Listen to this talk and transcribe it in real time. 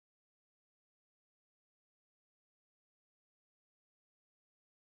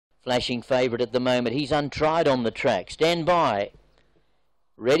flashing favourite at the moment. He's untried on the track. Stand by.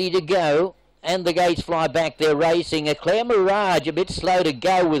 Ready to go. And the gates fly back. They're racing. Eclair Mirage a bit slow to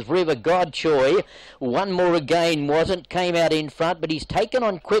go with River Godchoy. One more again wasn't. Came out in front, but he's taken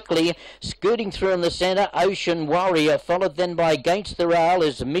on quickly. Scooting through in the centre, Ocean Warrior. Followed then by Against the Rail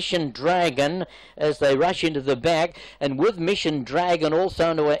is Mission Dragon as they rush into the back. And with Mission Dragon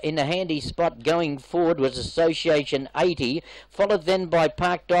also in a handy spot going forward was Association 80. Followed then by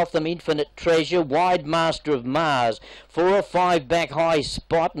Parked Off Them, Infinite Treasure, Wide Master of Mars. 4 or 5 back high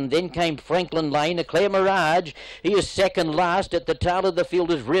spot, and then came Franklin Lane. Eclair Mirage, he is second last. At the tail of the field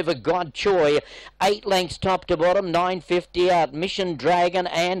is River Godchoy. 8 lengths top to bottom, 9.50 out. Mission Dragon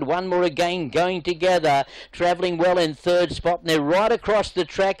and one more again going together. Travelling well in third spot, and they're right across the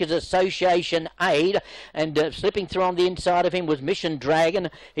track is Association 8, and slipping through on the inside of him was Mission Dragon.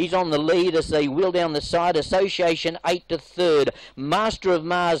 He's on the lead as they wheel down the side. Association 8 to third. Master of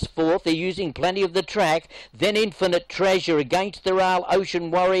Mars fourth. They're using plenty of the track. Then Infinite Treasure. Against the Rail, Ocean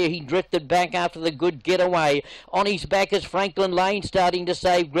Warrior. He drifted back after the good getaway. On his back is Franklin Lane starting to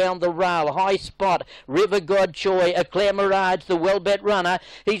save ground the rail. High spot, River Godchoy. Eclair Mirage, the well-bet runner.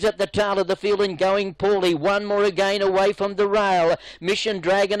 He's at the tail of the field and going poorly. One more again away from the rail. Mission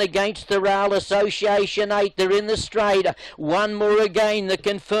Dragon Against the Rail. Association 8, they're in the straight. One more again. The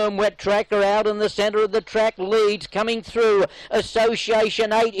confirmed wet tracker out in the centre of the track leads coming through.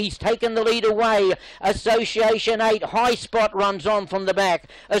 Association 8, he's taken the lead away. Association 8, high spot runs on from the back.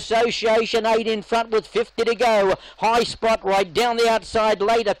 Association 8 in front with 50 to go. High spot right down the outside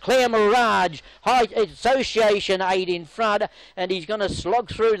later. Eclair Mirage. Association 8 in front, and he's going to slog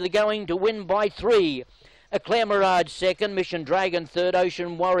through the going to win by 3. Eclair Mirage second. Mission Dragon third.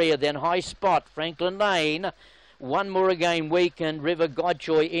 Ocean Warrior then high spot. Franklin Lane. One more again Weekend. River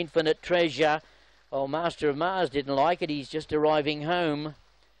Godchoy. Infinite Treasure. Oh, Master of Mars didn't like it. He's just arriving home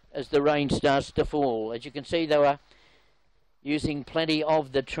as the rain starts to fall. As you can see, they were using plenty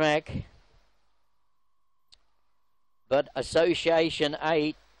of the track, but Association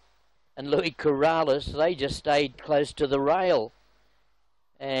 8 and Louis Corrales, they just stayed close to the rail,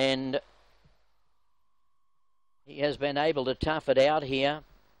 and he has been able to tough it out here.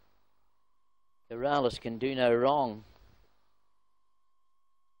 Corrales can do no wrong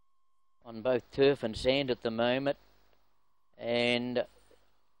on both turf and sand at the moment, and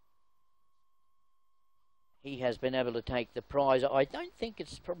he has been able to take the prize. I don't think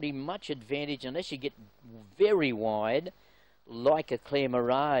it's probably much advantage unless you get very wide, like Eclair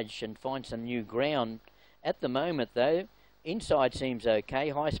Mirage, and find some new ground. At the moment, though, inside seems okay.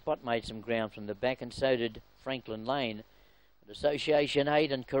 High spot made some ground from the back, and so did Franklin Lane. But Association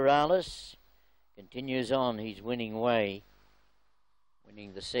 8 and Corrales continues on. He's winning way,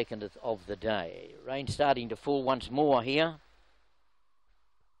 winning the second of the day. Rain starting to fall once more here.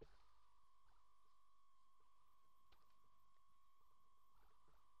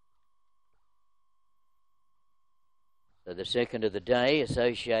 So the second of the day,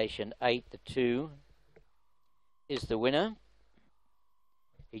 Association 8 to 2, is the winner.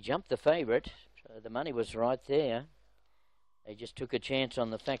 He jumped the favourite, so the money was right there. They just took a chance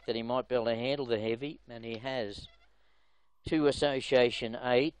on the fact that he might be able to handle the heavy, and he has. 2 Association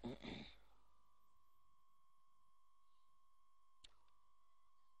 8.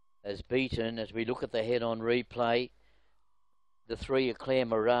 As beaten, as we look at the head-on replay, the 3 Eclair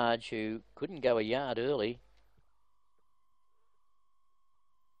Mirage, who couldn't go a yard early.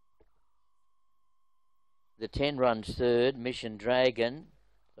 The 10 runs third, Mission Dragon,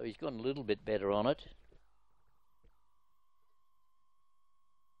 so he's gotten a little bit better on it.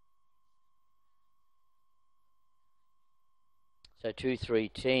 So 2, 3,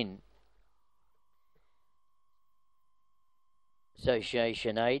 10.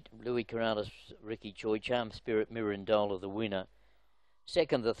 Association 8, Louis Corrales, Ricky Choi, Charm Spirit, Mirandola, the winner.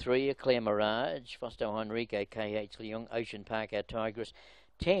 Second, the 3, Eclair Mirage, Fosto Henrique, KH Leung, Ocean Park, our Tigress.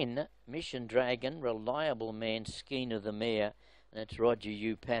 10, Mission Dragon, Reliable Man, Skeena the Mare, and that's Roger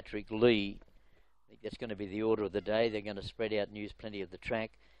U. Patrick Lee. I think that's going to be the order of the day. They're going to spread out and use plenty of the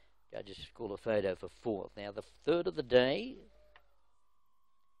track. Judges score a photo for 4th. Now the third of the day,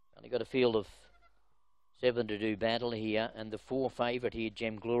 only got a field of 7 to do battle here, and the 4 favourite here,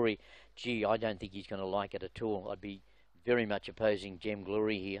 Gem Glory. Gee, I don't think he's going to like it at all. I'd be very much opposing Gem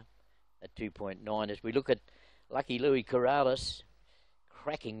Glory here at 2.9. As we look at Lucky Louis Corrales,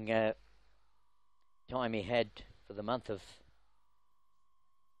 cracking time he had for the month of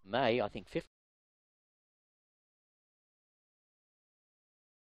May, I think 50.